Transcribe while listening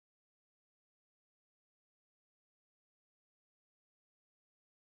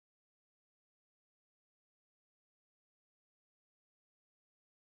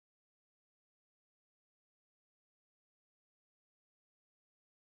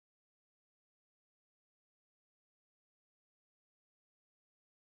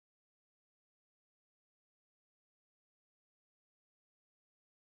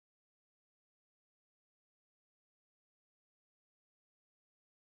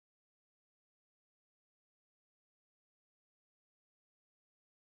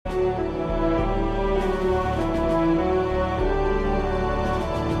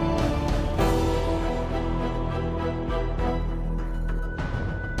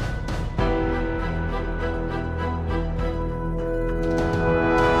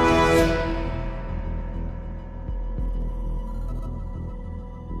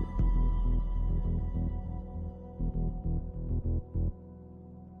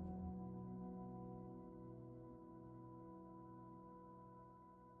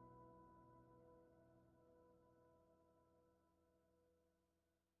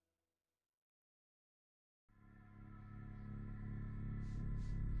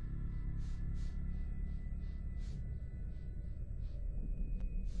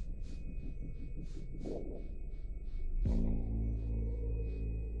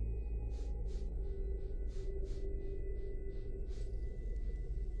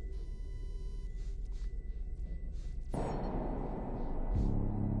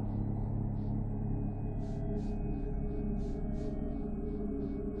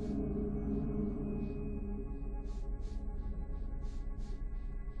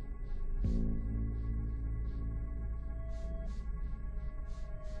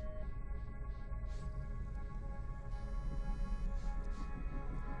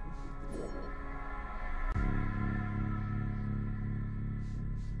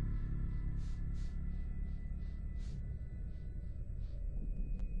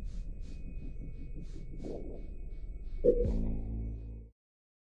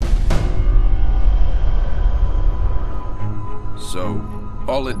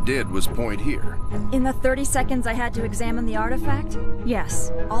All it did was point here. In the 30 seconds I had to examine the artifact?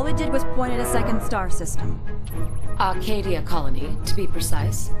 Yes. All it did was point at a second star system. Arcadia colony, to be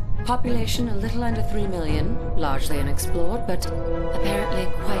precise. Population a little under 3 million, largely unexplored, but apparently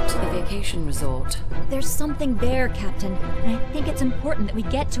quite the vacation resort. There's something there, Captain, and I think it's important that we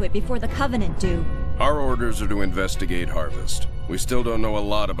get to it before the Covenant do. Our orders are to investigate Harvest. We still don't know a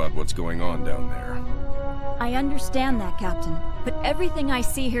lot about what's going on down there. I understand that, Captain, but everything I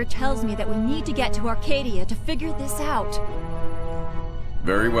see here tells me that we need to get to Arcadia to figure this out.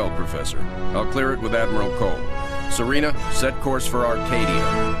 Very well, Professor. I'll clear it with Admiral Cole. Serena, set course for Arcadia.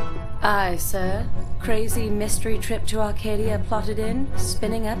 Aye, sir. Crazy mystery trip to Arcadia plotted in,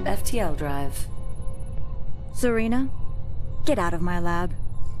 spinning up FTL drive. Serena, get out of my lab.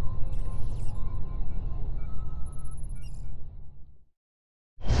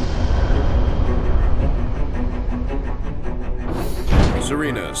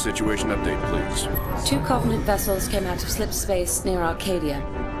 Serena, situation update, please. 2 Covenant vessels came out of slip space near Arcadia.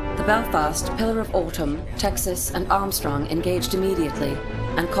 The Belfast, Pillar of Autumn, Texas, and Armstrong engaged immediately,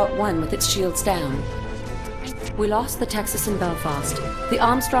 and caught one with its shields down. We lost the Texas and Belfast. The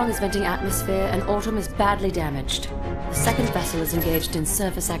Armstrong is venting atmosphere, and Autumn is badly damaged. The second vessel is engaged in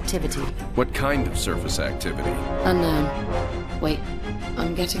surface activity. What kind of surface activity? Unknown. Wait,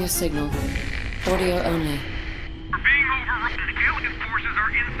 I'm getting a signal. Audio only. We're being overrun. Alien forces are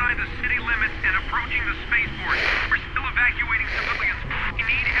inside the city limits and approaching the spaceport. We're still evacuating civilians. We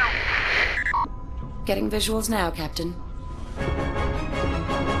need help. Getting visuals now, Captain.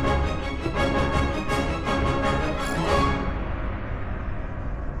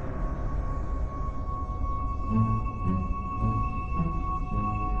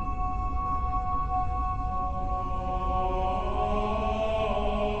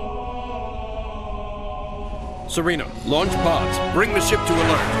 Serena, launch pods. Bring the ship to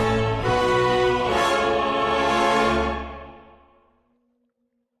alert.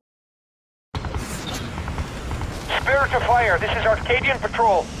 Spirit of fire, this is Arcadian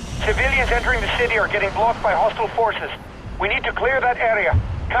Patrol. Civilians entering the city are getting blocked by hostile forces. We need to clear that area.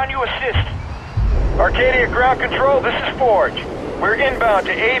 Can you assist? Arcadia Ground Control, this is Forge. We're inbound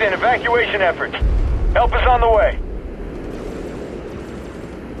to aid in evacuation efforts. Help is on the way.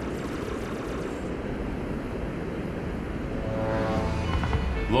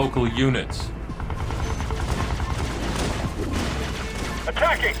 Local units.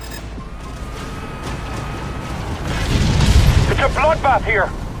 Attacking! It's a bloodbath here!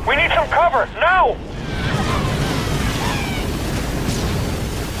 We need some cover, now!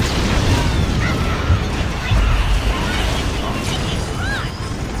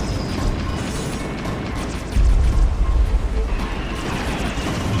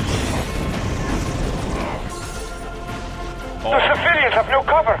 The civilians have no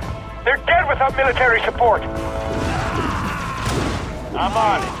cover! They're dead without military support! I'm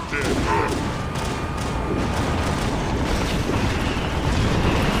on it.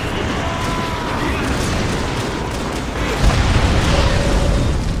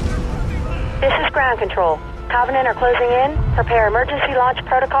 This is Ground Control. Covenant are closing in. Prepare emergency launch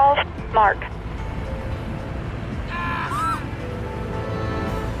protocols. Mark.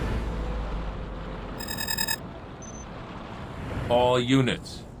 All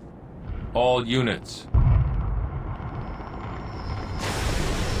units. All units.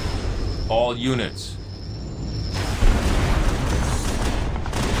 All units.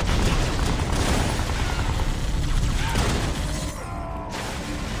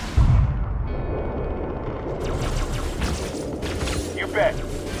 You bet.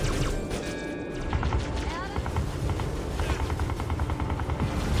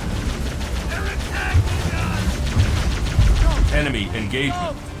 Enemy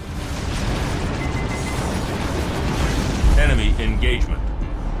engagement. Enemy engagement.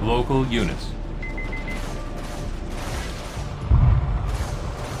 Local units.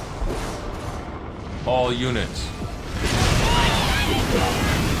 All units.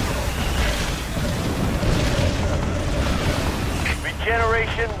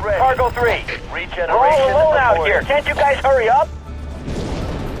 Regeneration ready. Cargo 3. Regeneration. We're all alone out here. Can't you guys hurry up?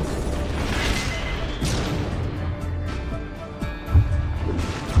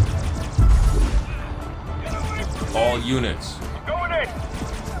 All units. Going in.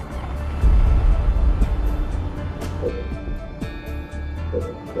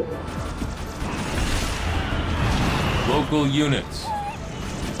 Local units.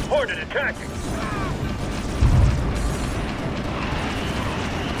 Hornet attacking.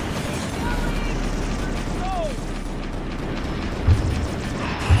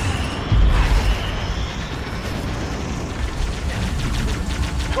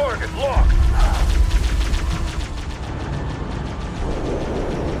 Target locked.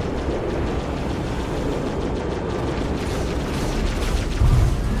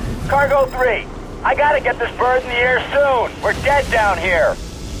 Cargo 3, I gotta get this bird in the air soon. We're dead down here.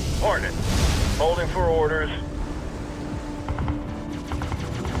 Hornet, holding for orders.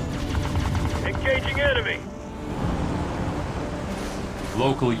 Engaging enemy.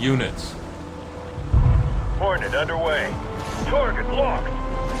 Local units. Hornet underway. Target locked.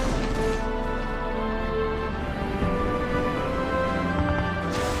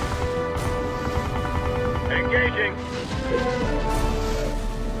 Engaging.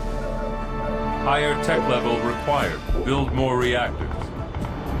 Higher tech level required. Build more reactors.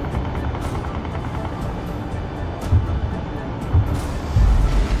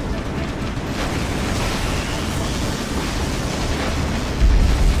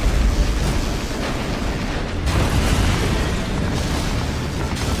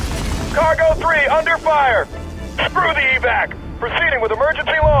 Cargo 3 under fire. Screw the evac. Proceeding with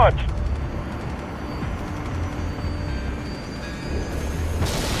emergency launch.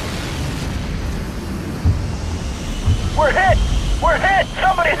 We're hit! We're hit!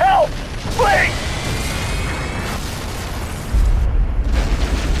 Somebody help! Please!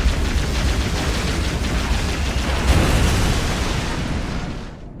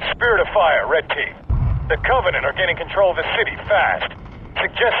 Spirit of Fire, Red Team. The Covenant are gaining control of the city fast.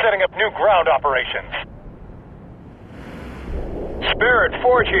 Suggest setting up new ground operations. Spirit,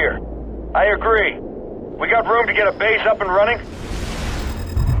 Forge here. I agree. We got room to get a base up and running?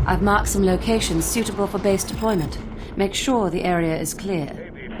 I've marked some locations suitable for base deployment. Make sure the area is clear.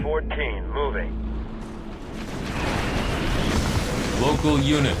 AB-14, moving. Local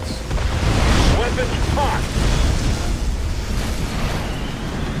units. Weapons hot.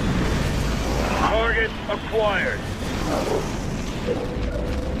 Target acquired.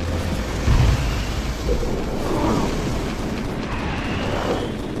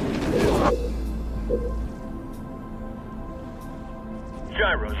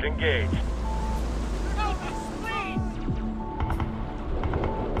 Gyros engaged.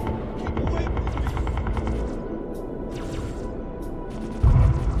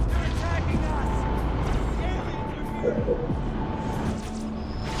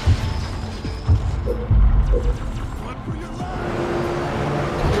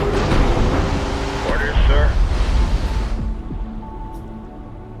 Orders, sir.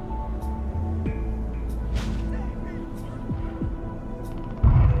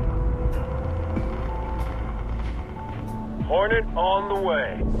 Hornet on the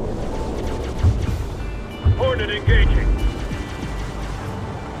way. Hornet engaging.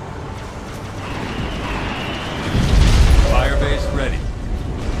 Firebase ready.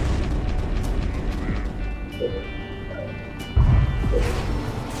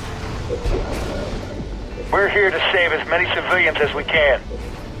 We're here to save as many civilians as we can,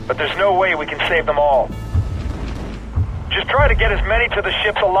 but there's no way we can save them all. Just try to get as many to the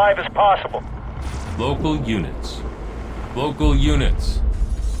ships alive as possible. Local units. Local units.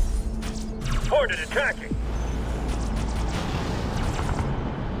 Hornet attacking.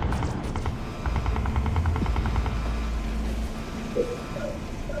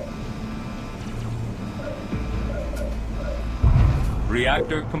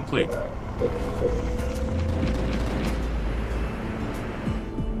 Reactor complete.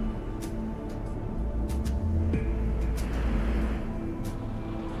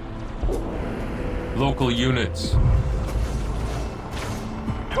 Local units.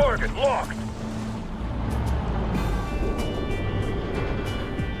 Target locked.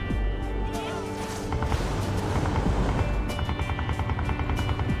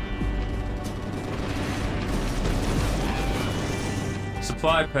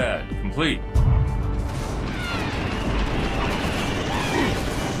 Supply pad complete.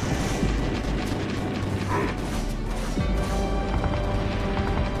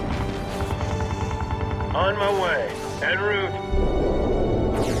 On my way. En route.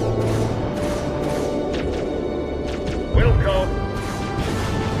 Wilco.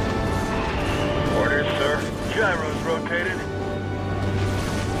 Orders, sir. Gyros rotated.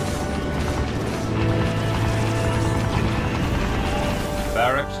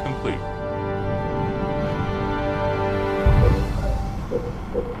 Barracks complete.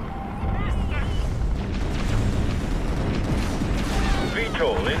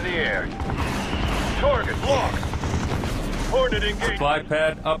 VTOL in the air. Target locked. Hornet engaged. Supply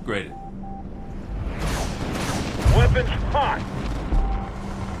pad upgraded. Weapons hot.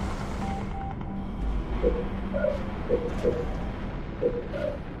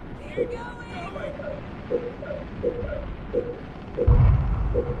 Here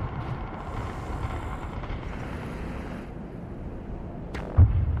going!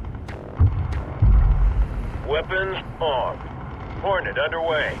 Guns on. Hornet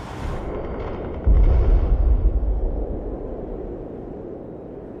underway.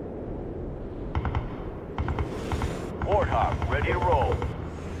 Warthog ready to roll.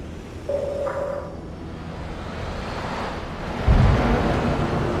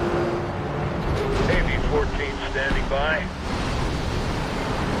 AV-14 standing by.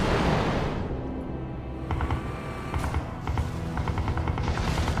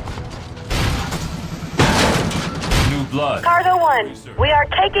 New blood. Cargo 1, we are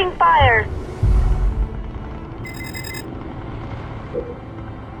taking fire.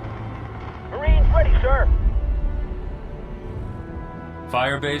 Marines ready, sir.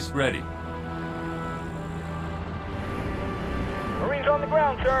 Firebase ready. Marines on the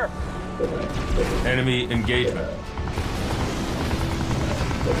ground, sir. Enemy engagement.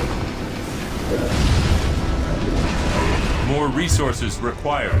 More resources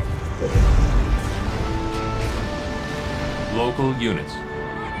required. Local units.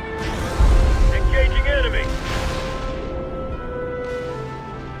 Engaging enemy.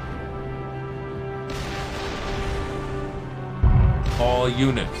 All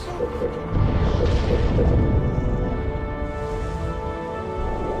units.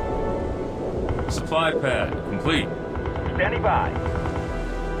 Supply pad complete. Standing by.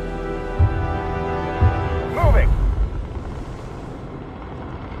 Moving.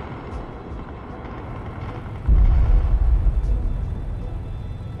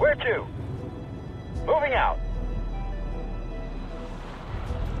 Where to? Moving out.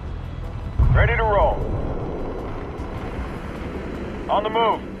 Ready to roll. On the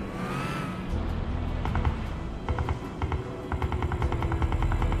move.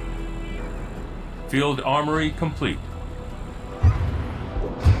 Field armory complete.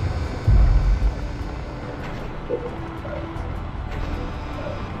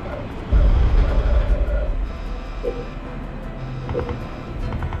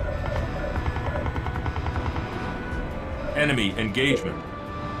 Enemy engagement.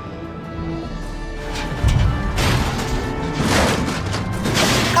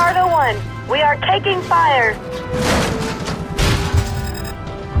 Cargo 1, we are taking fire.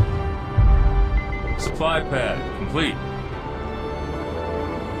 Supply pad complete.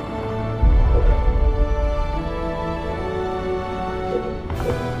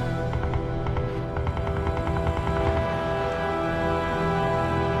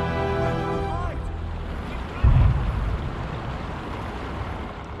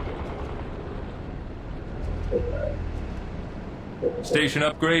 Station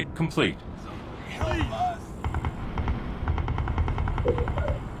upgrade complete.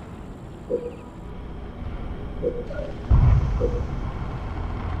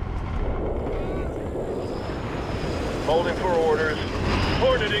 Holding for orders.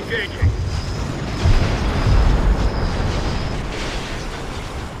 Hornet engaging.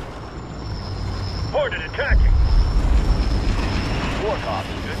 Hornet attacking. Warthog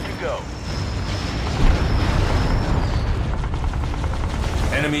is good to go.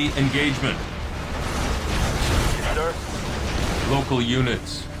 Enemy engagement. Yes, sir. Local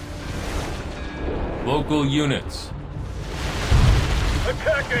units. Local units.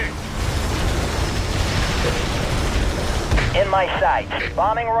 Attacking. In my sights.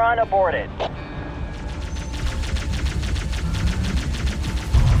 Bombing run aborted.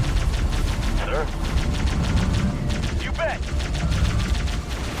 Sir. You bet.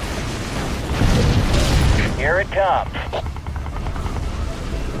 Here it comes.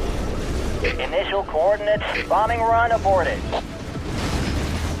 Initial coordinates. Bombing run aborted.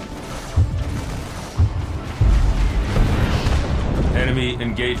 Enemy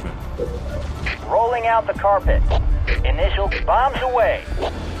engagement. Rolling out the carpet. Initial bombs away.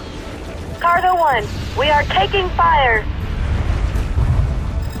 Cargo 1, we are taking fire.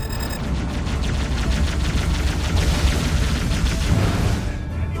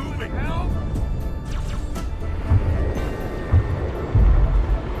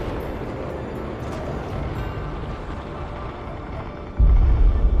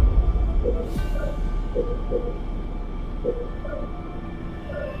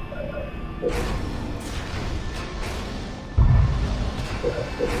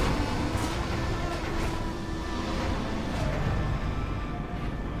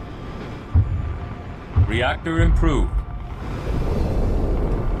 Reactor improved.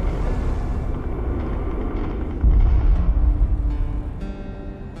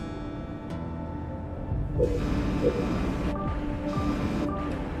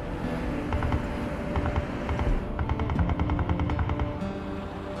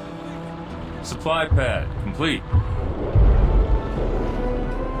 Supply pad complete.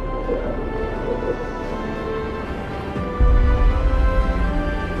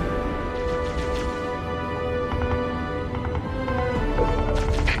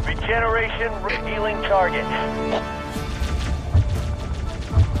 generation revealing targets.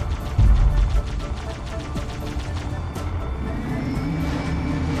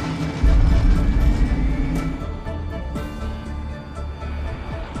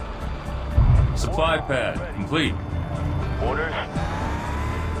 Supply pad complete. Orders.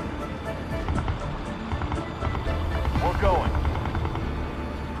 We're going.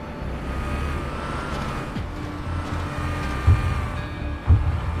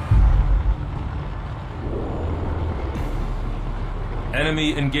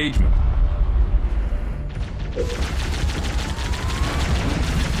 Enemy engagement.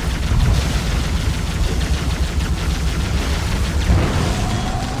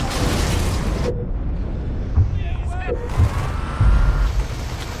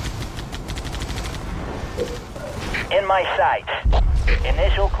 In my sights.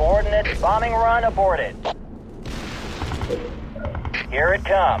 Initial coordinates bombing run aborted. Here it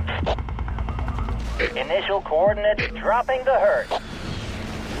comes. Initial coordinates dropping the hurt.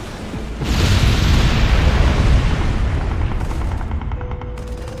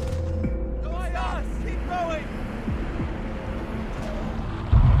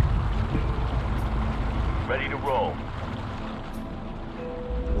 Ready to roll.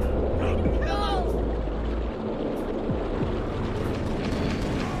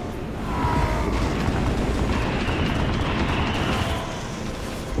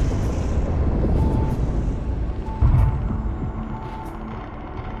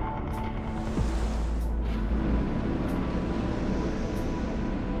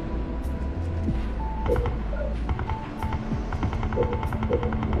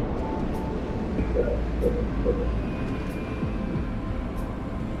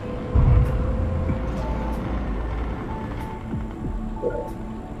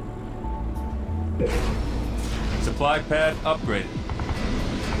 Supply pad upgraded.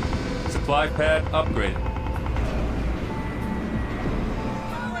 Supply pad upgraded.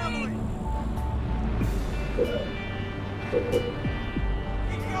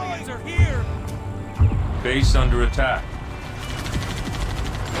 Are here. Base under attack.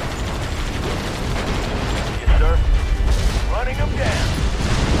 Yes, sir. Running them down.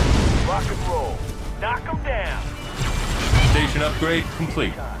 Rock and roll. Knock them down. Station upgrade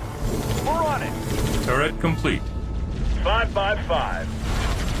complete. We're on it. Turret complete. 5x5.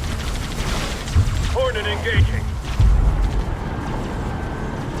 Hornet engaging.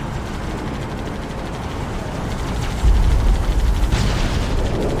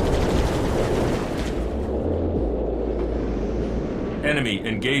 Enemy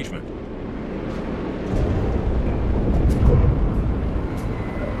engagement.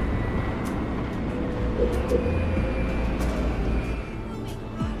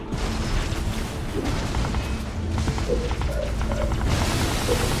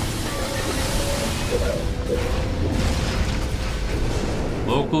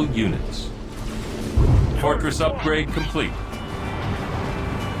 Local units. Fortress upgrade complete.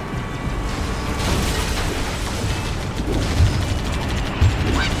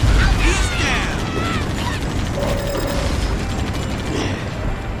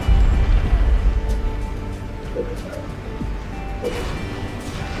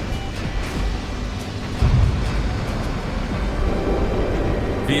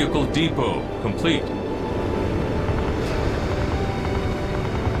 Vehicle depot complete.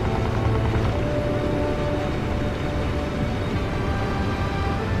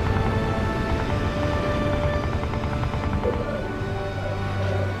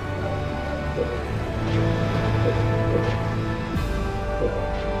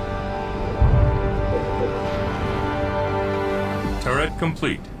 Turret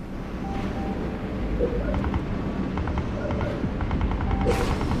complete.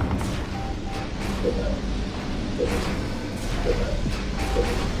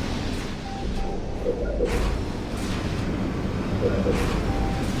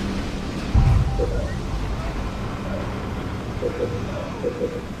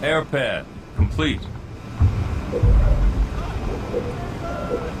 Air pad complete.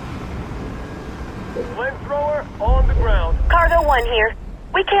 Flamethrower on the ground. Cargo 1 here.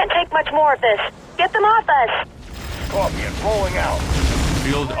 We can't take much more of this. Get them off us. Scorpion rolling out.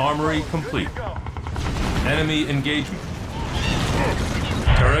 Field armory complete. Enemy engagement.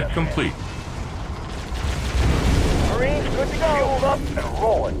 Turret complete. Marines good to go. Fueled up and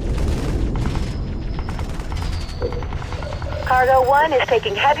rolling. Cargo 1 is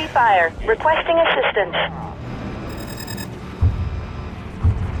taking heavy fire. Requesting assistance.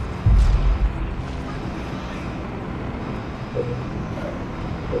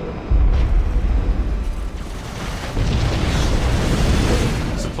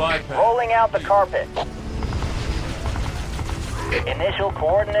 Supply pack. Rolling out the carpet. Initial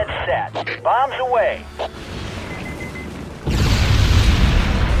coordinates set. Bombs away.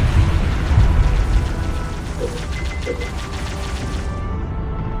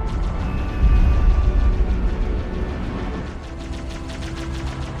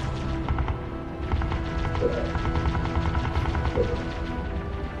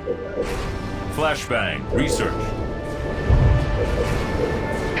 Flashbang. Research.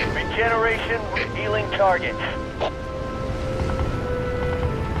 Regeneration, revealing targets.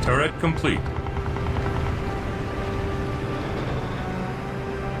 Turret complete.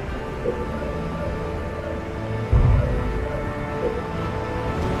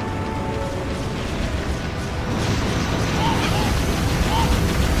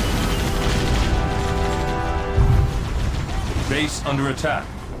 Base under attack.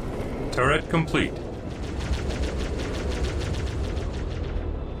 Turret complete.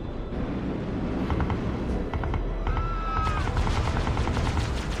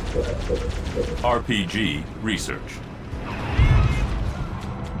 RPG research.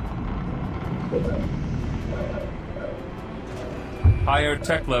 Higher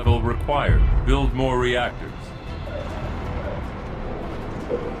tech level required. Build more reactors.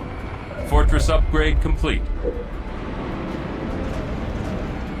 Fortress upgrade complete.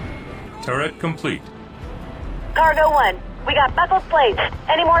 Turret complete. Cargo 1, we got buckled plates.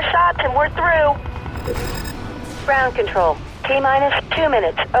 Any more shots and we're through. Ground control. T-minus 2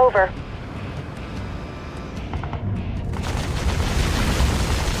 minutes. Over.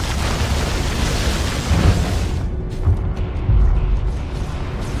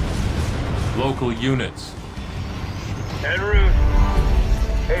 Local units. En route.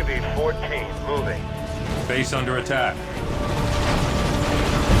 AB-14, moving. Base under attack.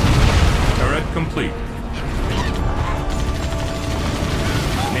 Turret complete.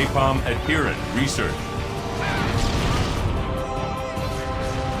 Napalm adherent research.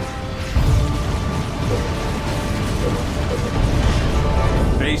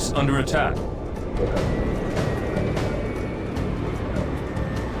 Base under attack.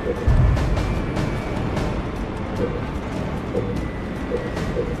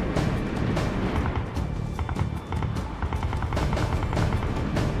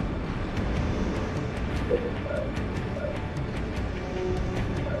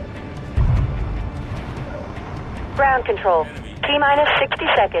 Ground control. T-minus 60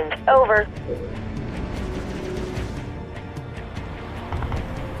 seconds. Over.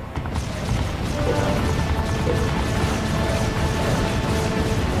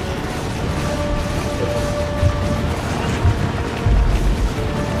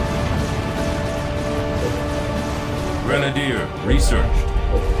 Grenadier researched.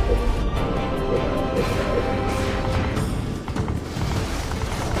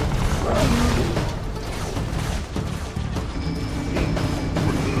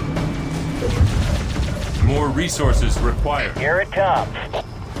 More resources required. Here it comes.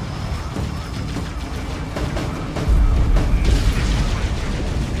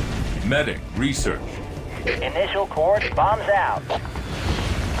 Medic research. Initial course, bombs out.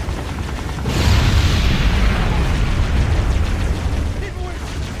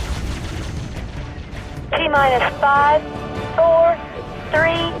 T-minus 5, 4,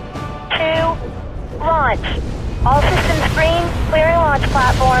 3, 2, launch. All systems green, clearing launch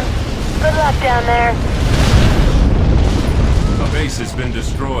platform. Good luck down there. A base has been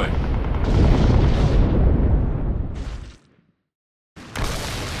destroyed.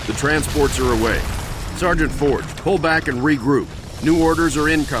 The transports are away. Sergeant Forge, pull back and regroup. New orders are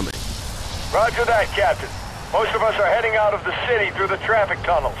incoming. Roger that, Captain. Most of us are heading out of the city through the traffic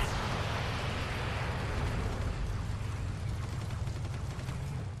tunnels.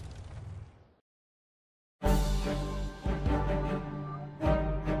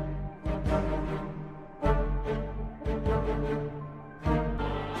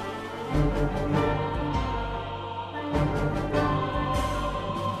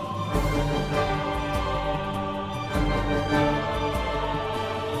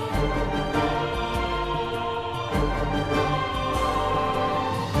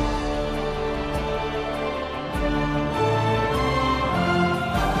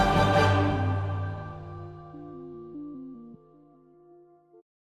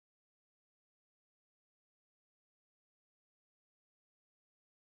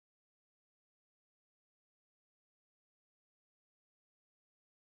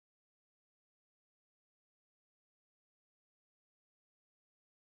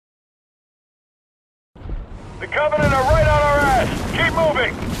 The Covenant are right on our ass. Keep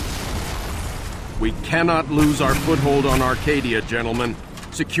moving. We cannot lose our foothold on Arcadia, gentlemen.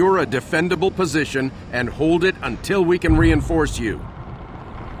 Secure a defendable position and hold it until we can reinforce you.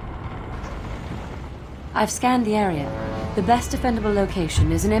 I've scanned the area. The best defendable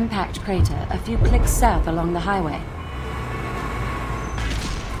location is an impact crater a few clicks south along the highway.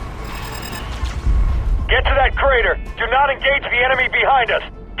 Get to that crater! Do not engage the enemy behind us!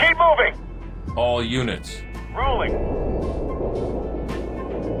 Keep moving! All units. Ruling.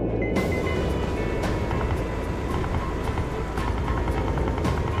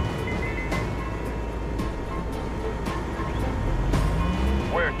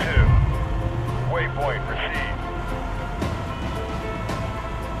 Where to? Waypoint, proceed.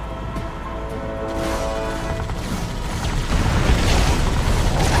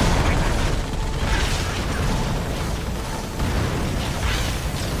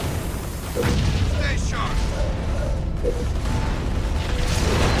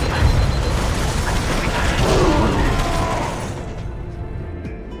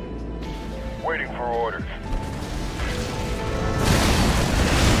 Waiting for orders.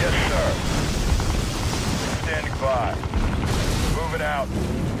 Yes, sir. Standing by. Moving out.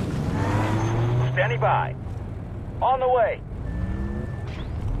 Standing by. On the way.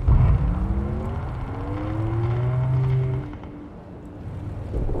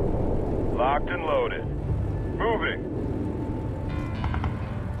 Locked and loaded. Moving.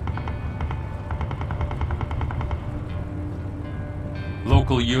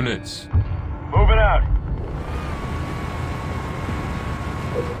 Local units. Moving out.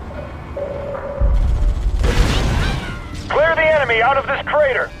 Clear the enemy out of this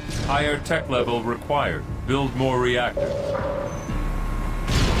crater. Higher tech level required. Build more reactors.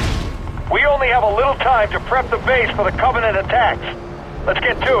 We only have a little time to prep the base for the Covenant attacks. Let's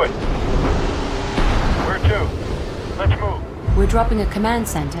get to it. Where to? Let's move. We're dropping a command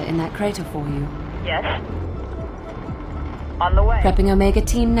center in that crater for you. Yes. On the way. Prepping Omega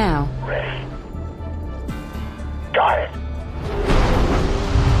Team now. Ready. Got it.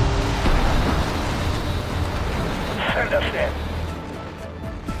 Send us in.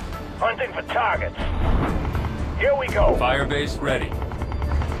 Hunting for targets. Here we go. Firebase ready.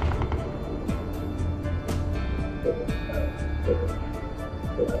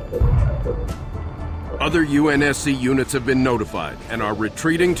 Other UNSC units have been notified and are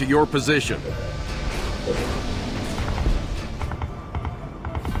retreating to your position.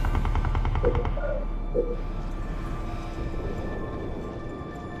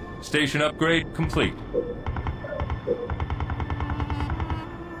 Station upgrade complete.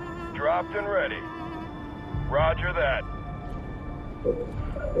 Dropped and ready. Roger that.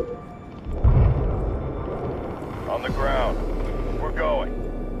 On the ground. We're going.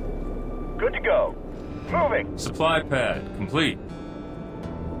 Good to go. Moving. Supply pad complete.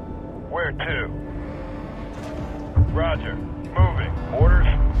 Where to? Roger. Moving. Orders?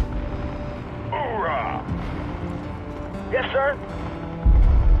 Hoorah! Yes, sir.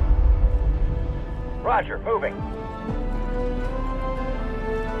 Roger. Moving.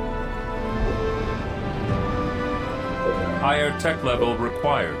 Higher tech level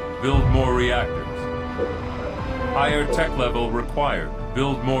required. Build more reactors. Higher tech level required.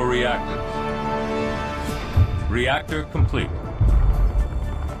 Build more reactors. Reactor complete.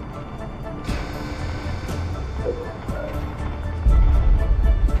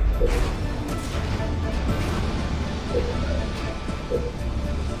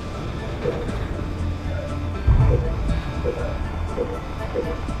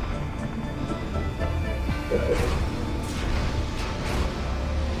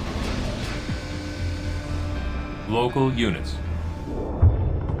 Local units.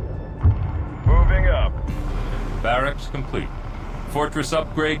 Moving up. Barracks complete. Fortress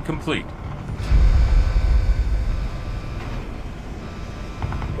upgrade complete.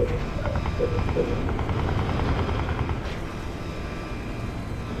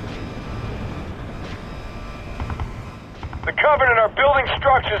 The Covenant are building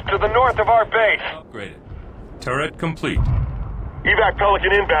structures to the north of our base. Upgraded. Turret complete. Evac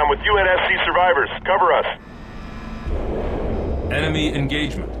Pelican inbound with UNSC survivors. Cover us. Enemy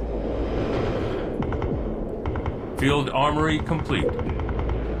engagement. Field armory complete.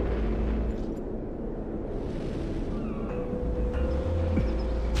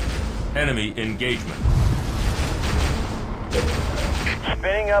 Enemy engagement.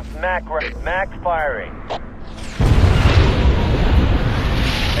 Spinning up Mac firing.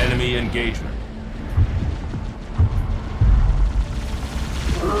 Enemy engagement.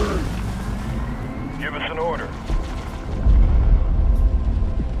 Give us an order.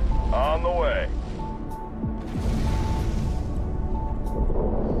 On the way.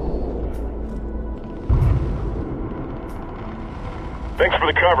 Thanks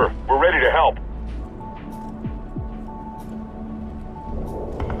for the cover. We're ready to help.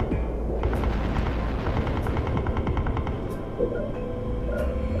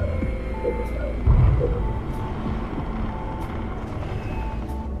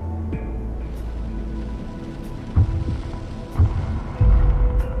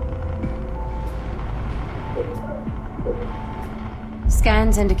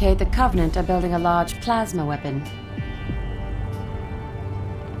 Scans indicate the Covenant are building a large plasma weapon.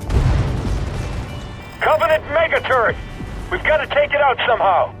 Covenant mega turret! We've got to take it out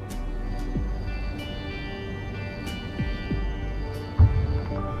somehow!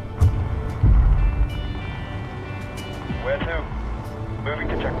 Where to? Moving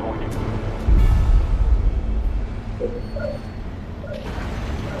to checkpoint.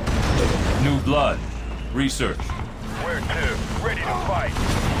 New blood. Research. Where to? Ready to fight.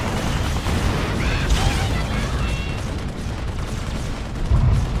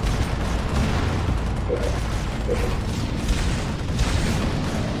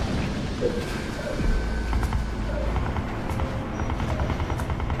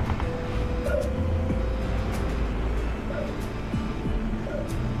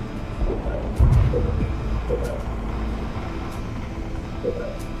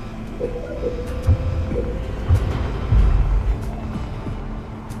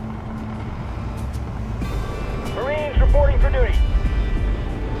 Marines reporting for duty.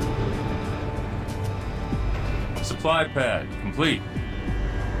 Supply pad complete.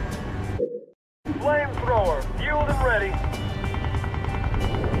 Flamethrower, fueled and ready.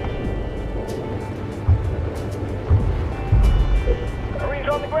 Marines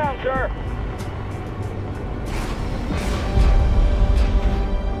on the ground, sir.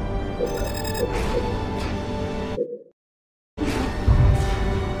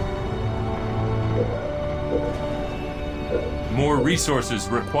 More resources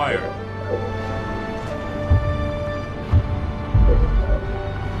required.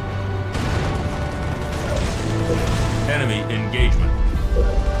 Enemy engagement.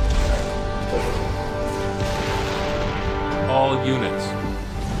 All units.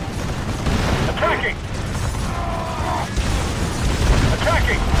 Attacking!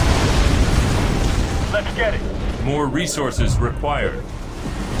 Attacking! Let's get it. More resources required.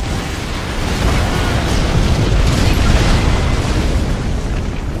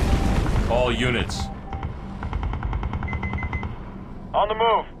 All units. On the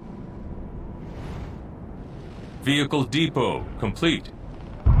move. Vehicle depot complete.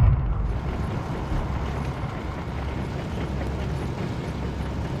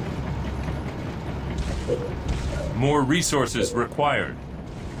 More resources required.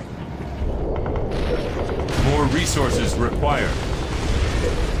 More resources required.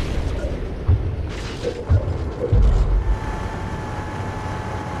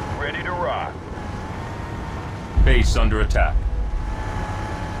 Ready to rock. Base under attack.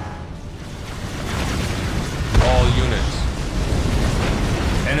 All units.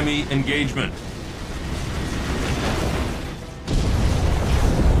 Enemy engagement.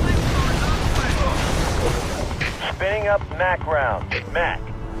 Spinning up MAC round. MAC.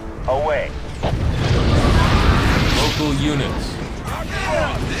 Away. Local units.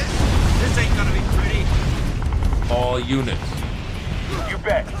 This ain't gonna be pretty. All units. You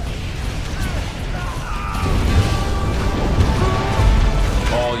bet.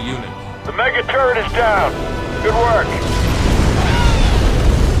 All units. The mega turret is down. Good work.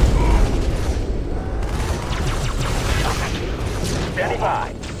 Standing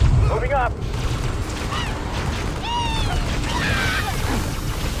by. Moving up.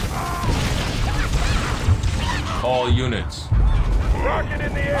 All units. Rocket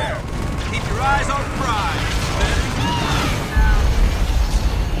in the air. Keep your eyes on the prize.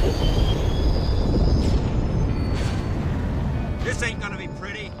 This ain't gonna be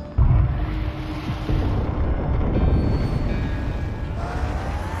pretty.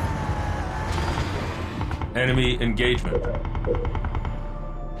 Enemy engagement.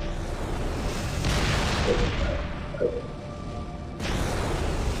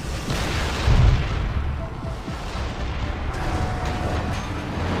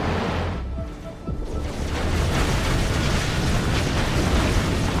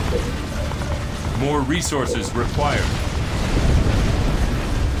 More resources required.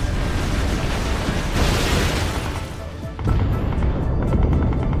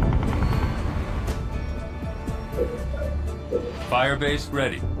 Firebase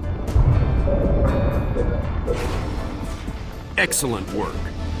ready. Excellent work.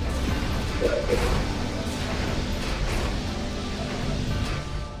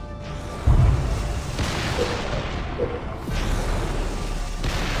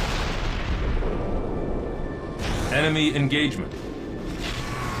 Enemy engagement.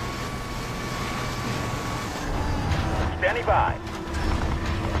 Standing by.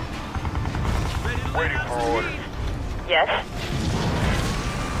 Waiting for orders. Yes?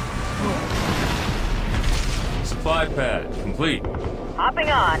 Supply pad complete. Hopping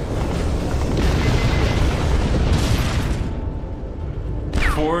on.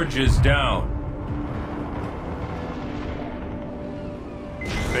 Forge is down.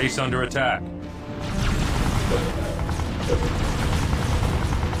 Base under attack.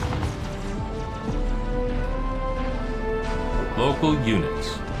 Local units.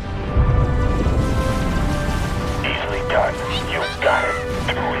 Easily done. You got it.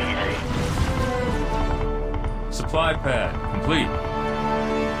 Too easy. Supply pad complete.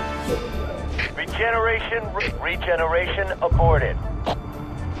 Regeneration aborted.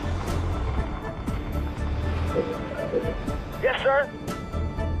 Yes, sir.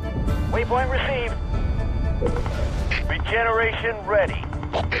 Waypoint received. Regeneration ready.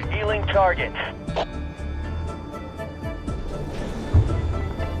 Healing targets.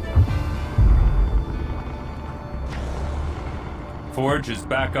 Forge is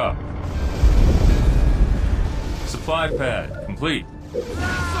back up. Supply pad complete.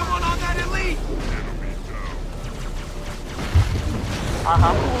 Someone on that elite!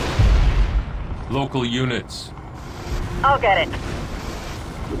 Uh-huh. Local units. I'll get it.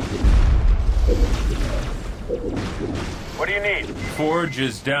 What do you need? Forge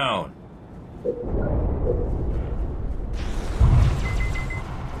is down.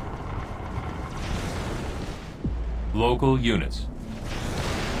 Local units.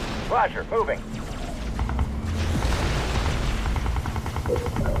 Roger, moving.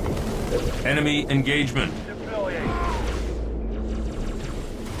 Enemy engagement.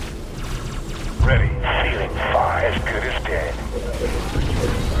 Ready. Feeling far as good as dead.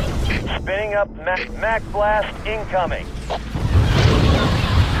 Spinning up Mac blast incoming.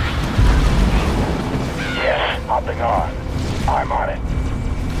 Yes, hopping on. I'm on it.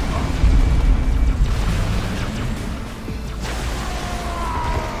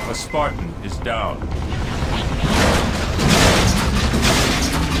 A Spartan is down.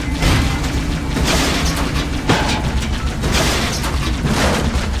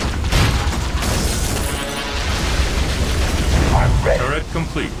 I'm ready. Turret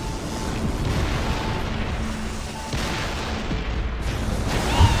complete.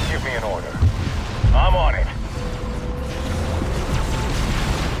 Give me an order. I'm on it.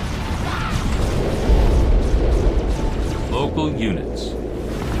 Local units.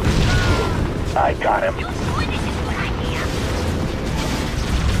 I got him.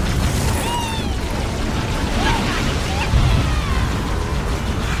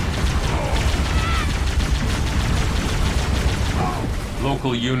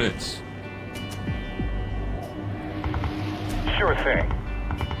 Local units. Sure thing.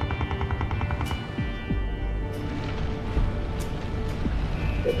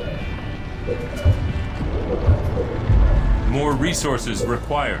 More resources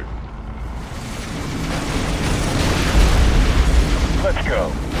required. Let's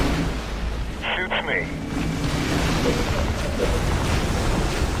go. Suits me.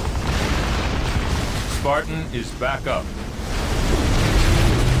 Spartan is back up.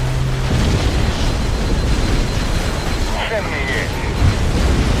 Send me in.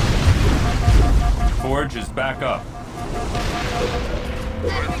 Forge is back up.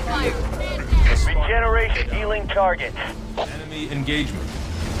 Regeneration healing targets. Enemy engagement.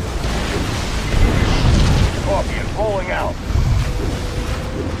 Scorpion rolling out.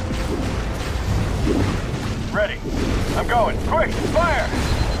 Ready. I'm going. Quick, fire!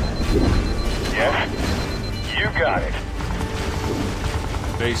 Yes? You got it.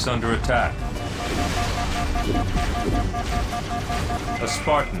 Base under attack. A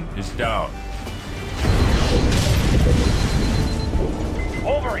Spartan is down.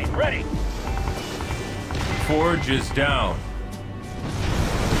 Wolverine, ready. Forge is down.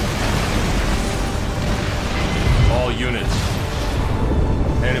 All units.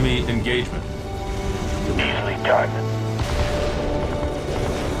 Enemy engagement. Easily done.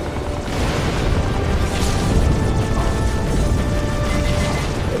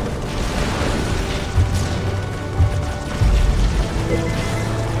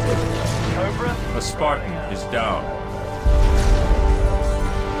 Cobra? A Spartan is down.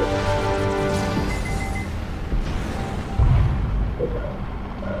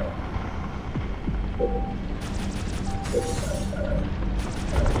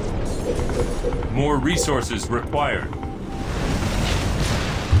 More resources required.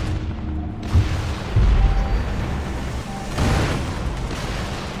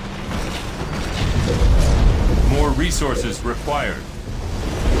 More More resources required.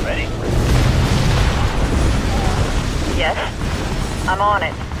 Ready? Yes. I'm on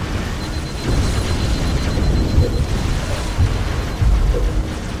it.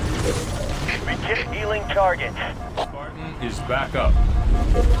 Begin healing targets. Spartan is back up.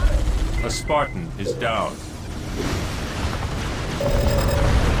 A Spartan is down.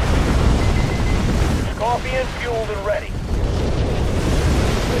 Scorpion fueled and ready.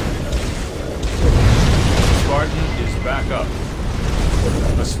 Spartan is back up.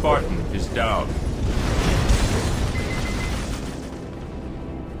 A Spartan is down.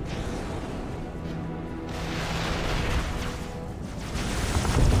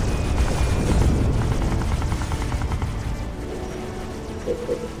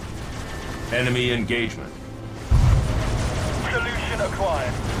 Enemy engagement. Solution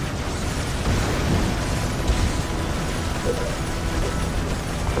acquired.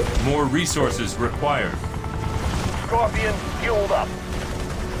 More resources required. Scorpion fueled up.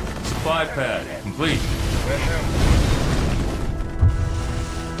 Supply pad complete.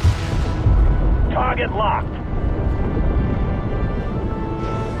 Target locked.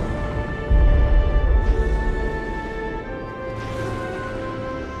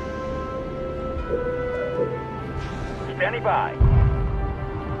 Standing by.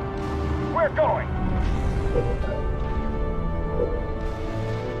 We're going.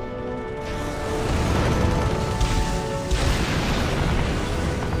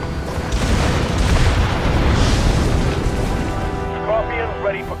 Scorpion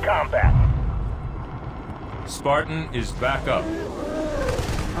ready for combat. Spartan is back up.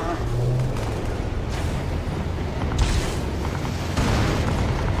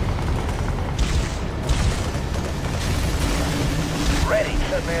 Ready,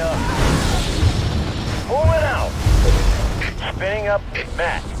 set me up. Moving out. Spinning up,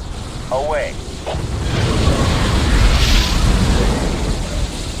 mat. Away.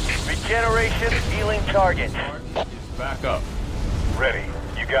 Regeneration, healing targets. Spartan is back up. Ready,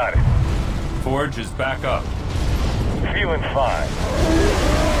 you got it. Forge is back up. Feeling fine.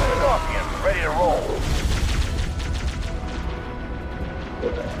 Scorpion, ready to roll.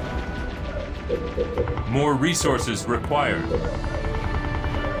 More resources required.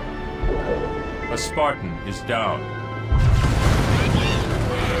 A Spartan is down.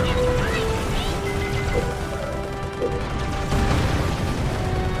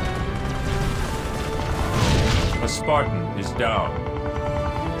 A Spartan is down.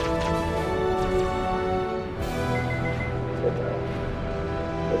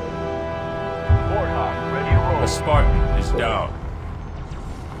 Warthog, ready to roll. A Spartan is down.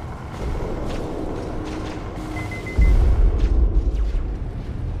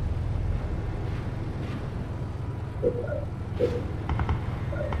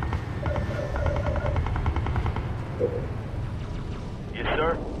 Yes,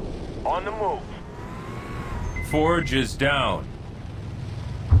 sir. On the move. Forge is down.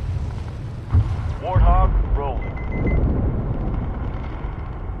 Warthog, rolling.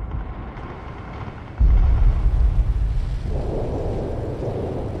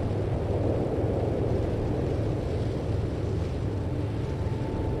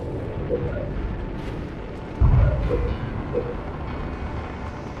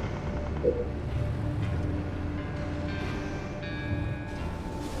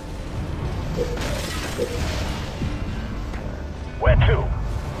 Where to?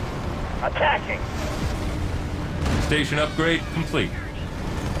 Attacking. Station upgrade complete.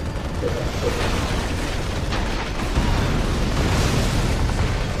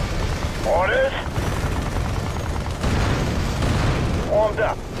 Orders. Warmed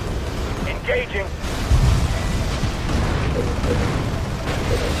up. Engaging.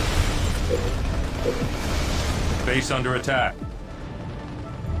 Base under attack.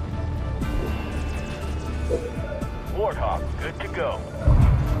 Warthog, good to go.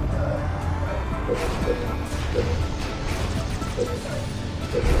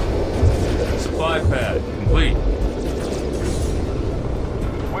 Supply pad complete.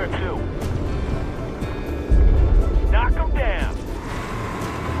 Where to? Knock them down.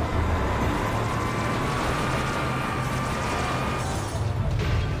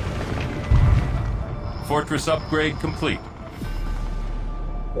 Fortress upgrade complete.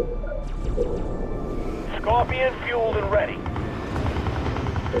 Scorpion fueled and ready.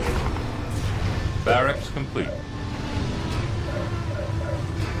 Barracks complete.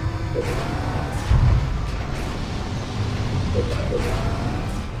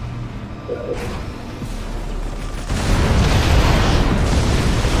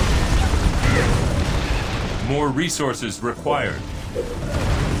 More resources required.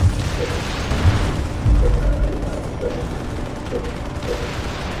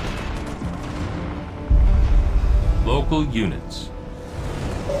 Local units.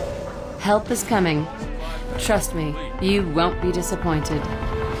 Help is coming. Trust me, you won't be disappointed.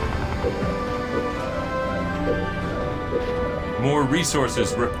 More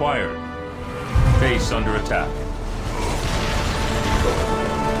resources required. Base under attack.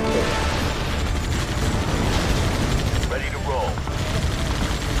 Ready to roll.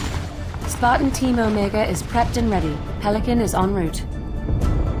 Spartan Team Omega is prepped and ready. Pelican is en route.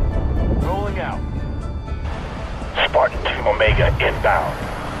 Rolling out. Spartan Team Omega inbound.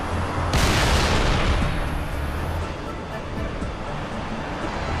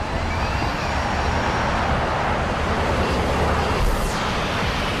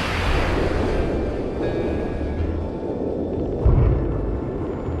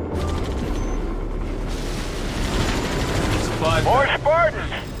 More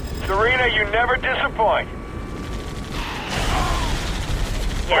Spartans! Serena, you never disappoint.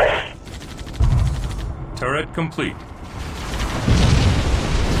 Yes. Turret complete.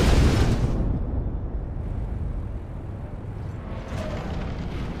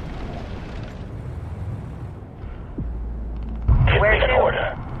 Where's the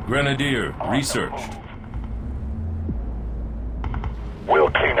order? Grenadier, research.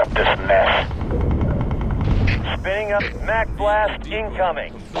 We'll clean up this mess. Spinning up. Mac blast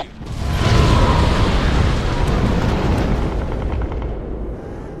incoming.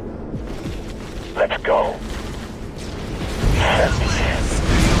 Let's go. Send me in.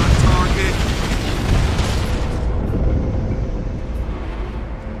 Stay on target.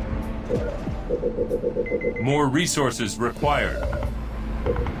 More resources required.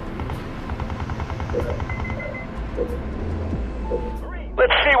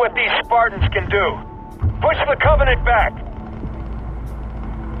 Let's see what these Spartans can do. Push the Covenant back.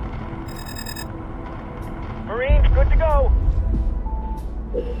 Marines, good to go.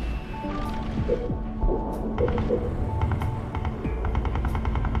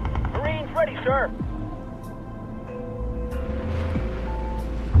 Marines ready, sir.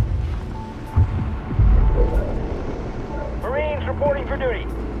 Marines reporting for duty.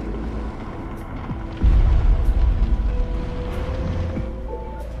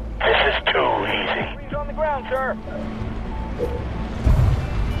 This is too easy. Marines on the ground, sir.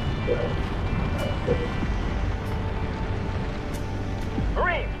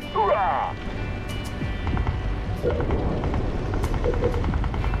 Marines, hoorah!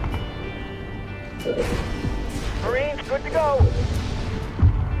 Marines, good to go.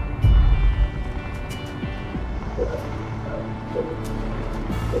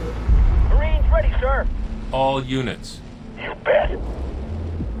 Marines ready, sir. All units. You bet.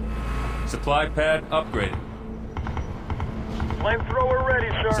 Supply pad upgraded. Flamethrower ready,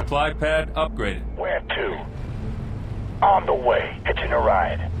 sir. Supply pad upgraded. Where to? On the way. Hitching a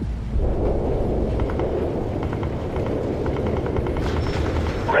ride.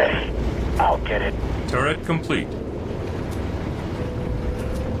 Ready. I'll get it. Turret complete.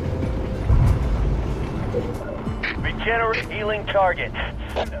 Regenerate healing targets.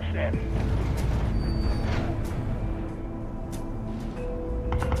 Send us in.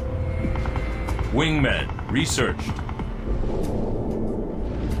 Wingmen, researched.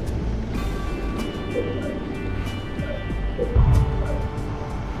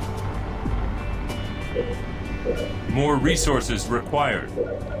 More resources required.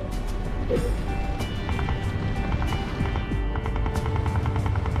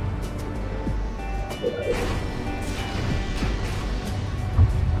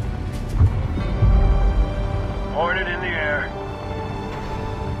 Hornet in the air.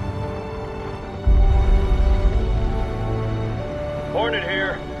 Hornet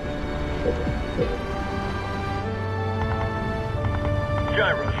here.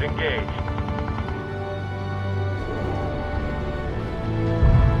 Gyros engaged.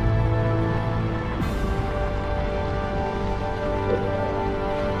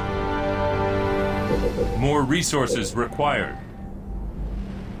 More resources required.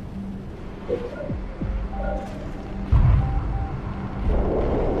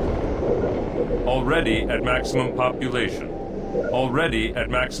 Already at maximum population. Already at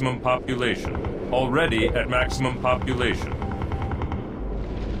maximum population. Already at maximum population.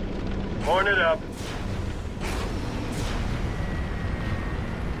 Hornet up.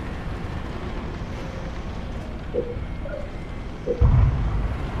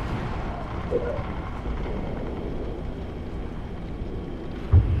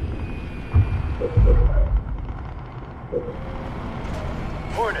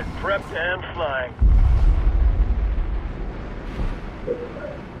 Hornet prepped and flying.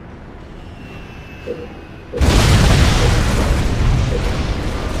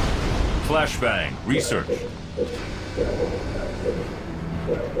 Flashbang. Research.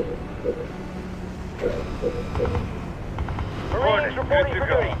 Marines reporting for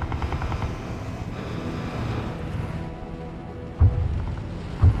duty.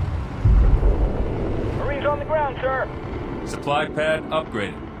 Marines on the ground, sir. Supply pad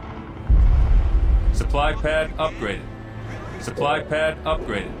upgraded. Supply pad upgraded. Supply pad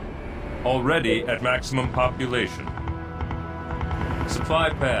upgraded. Already at maximum population. Supply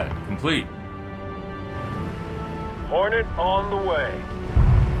pad complete. Hornet on the way.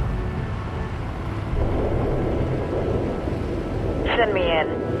 Send me in.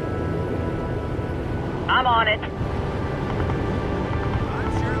 I'm on it.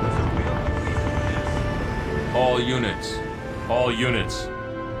 All units. All units.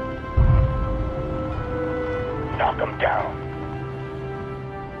 Knock them down.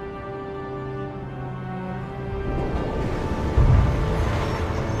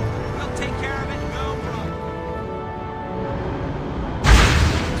 We'll take care of it, no problem.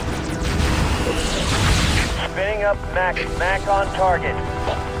 Spinning up Mac on target.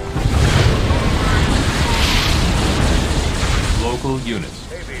 Local units.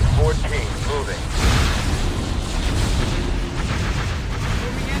 Navy 14, moving.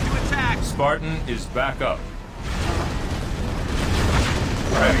 Moving in to attack. Spartan is back up.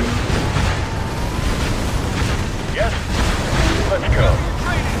 Ready. Yes. Let's go.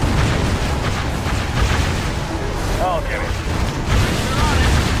 I'll get it.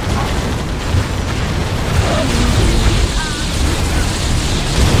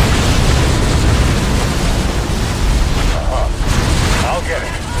 I'll get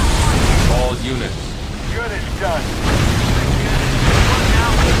it. All units. Good is done.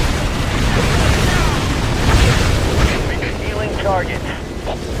 Healing target.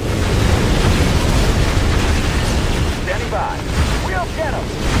 Standing by. We'll get him.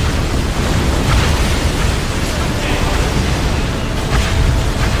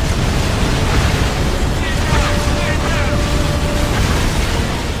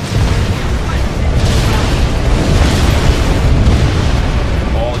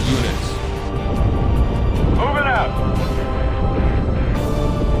 All units. Moving out.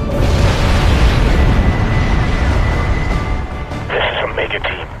 This is a mega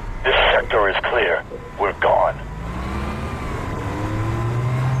team. This sector is clear. We're gone.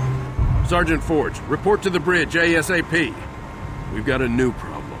 Sergeant Forge, report to the bridge ASAP. We've got a new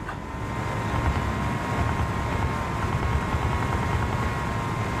problem.